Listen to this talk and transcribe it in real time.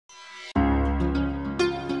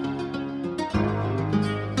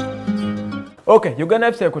Okay, Uganda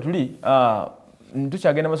lifestyle kutuli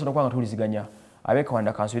tukyagenda masono kwanga tuliziganya abeka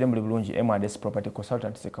wanda kansubire muri bulungi M&S property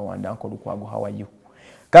consultant sekawanda nko lukwago how are you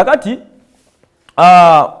kakati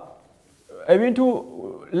ebintu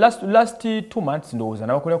last 2 months ndoza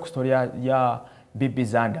nabakolera ku story ya Bibi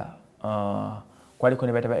Zanda kwali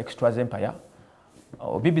kone bataba extras empire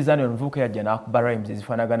Bibi Zanda onvuka yajja na kuba rhymes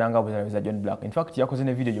zifanagana nga buzana za John Blaq. In fact yakoze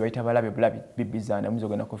ne video gyobayita balabe Bibi Zanda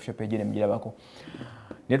muzogana ku shop page ne mjirabako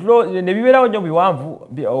ne biberawo nnyo biwanvu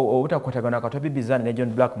obutakwatagana katwa Bibi Zanda ne John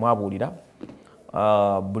Blaq mwabulira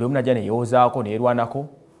buli omu najja ne yozaako ne erwanako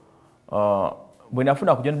bwe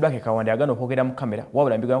nafuna ku John Blaq kawanda yagana okwogera mu kamera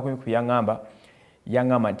wabula mbigana ku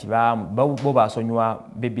yangamba nti bo basonywa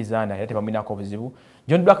Bibi Zanda yate baminako obuzibu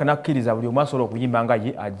John Blaq nakkiriza buli omu asobola okuyimba nga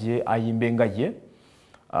ye ajje ayimbe nga ye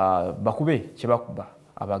bakube kyebakuba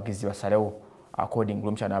abagizi basalewo according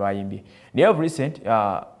lumchana abayimbi naye recent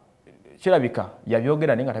kirabika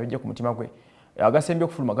yabyogera nenga tabijja ku mutima gwe agasembye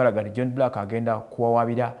okufuluma galagala John Blaq agenda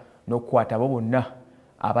kuwawabira n'okukwata abo bonna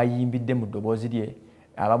abayimbidde mu ddoboozi lye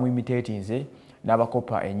abamuimitatinze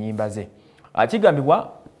n'abakopa ennyimba ze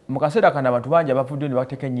akigambibwa mu kaseera kana abantu bangi abafudde ne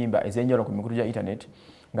bateeka ennyimba ez'enjawulo ku mikutu gya internet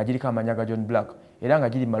nga giriko amanya ga John Blaq era nga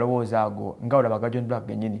giri malowoozi ago nga olaba ga John Blaq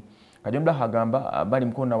gennyini nga John Blaq agamba bali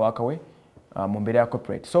mukono wakawe mu mbeera ya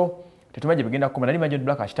corporate so tetumanyi bigenda kukoma nali John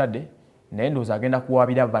Blaq akitadde naye ndowooza agenda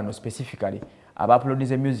kuwabira bano specifically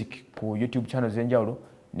abauploadize music ku YouTube channels ez'enjawulo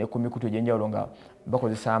ne ku mikutu egy'enjawulo nga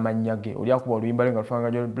bakozesa amannya ge oli akuba oluyimba lwe nga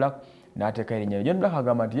lufaanana John Blaq n'ateeka erinnya John Blaq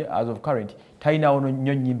agamba nti as of current talinawo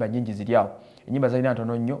nnyo nnyimba nnyingi ziri awo ennyimba zalina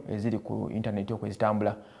ntono nnyo eziri ku internet okwo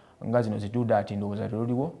ezitambula nga zino ziduda ati ndowooza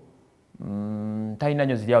teruliwo talina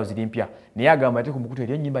nnyo ziri awo ziri mpya naye agamba ate ku mukutu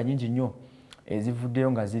eri ennyimba nnyingi nnyo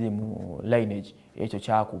ezivuddeyo nga ziri mu lineage ekyo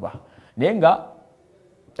kyakuba naye nga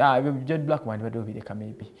John Blaq wandi badde obireka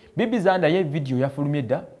maybe Bibi Zanda ye video yafulumye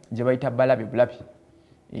dda gye bayita balabe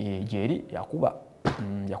gyeri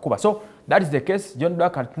yakuba so that is the case John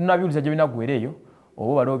Blaq tunabiwuliza gye binaggwera eyo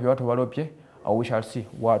oba balopye watu balopye we shall see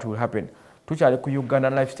what will happen tukyali ku Uganda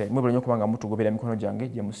lifestyle mwebule nnyo kubanga mutugoberera mikono gyange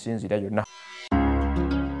gye musinzira yonna